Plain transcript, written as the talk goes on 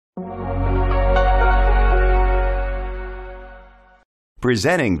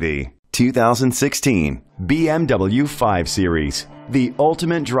Presenting the 2016 BMW 5 Series, the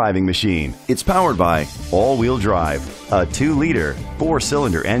ultimate driving machine. It's powered by all-wheel drive, a 2-liter,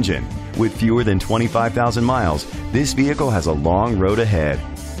 4-cylinder engine. With fewer than 25,000 miles, this vehicle has a long road ahead.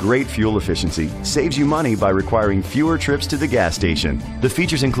 Great fuel efficiency saves you money by requiring fewer trips to the gas station. The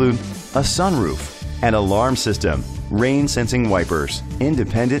features include a sunroof, an alarm system, rain-sensing wipers,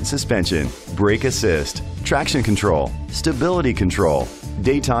 independent suspension, brake assist, traction control, stability control,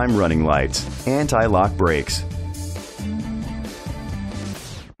 daytime running lights, anti-lock brakes.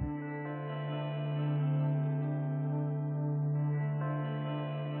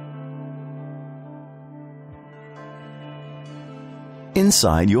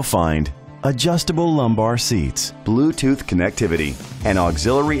 Inside you'll find adjustable lumbar seats, Bluetooth connectivity, an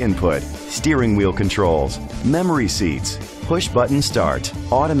auxiliary input, steering wheel controls, memory seats, push-button start,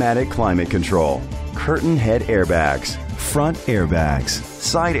 automatic climate control, curtain head airbags, front airbags,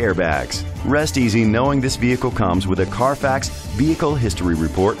 side airbags. Rest easy knowing this vehicle comes with a Carfax Vehicle History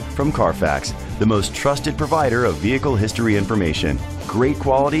Report from Carfax, the most trusted provider of vehicle history information. Great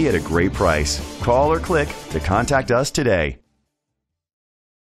quality at a great price. Call or click to contact us today.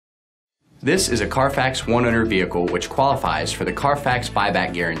 This is a Carfax one-owner vehicle which qualifies for the Carfax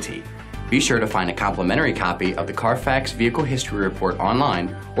buyback guarantee. Be sure to find a complimentary copy of the Carfax Vehicle History Report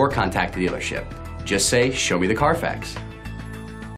online or contact the dealership. Just say, "Show me the Carfax."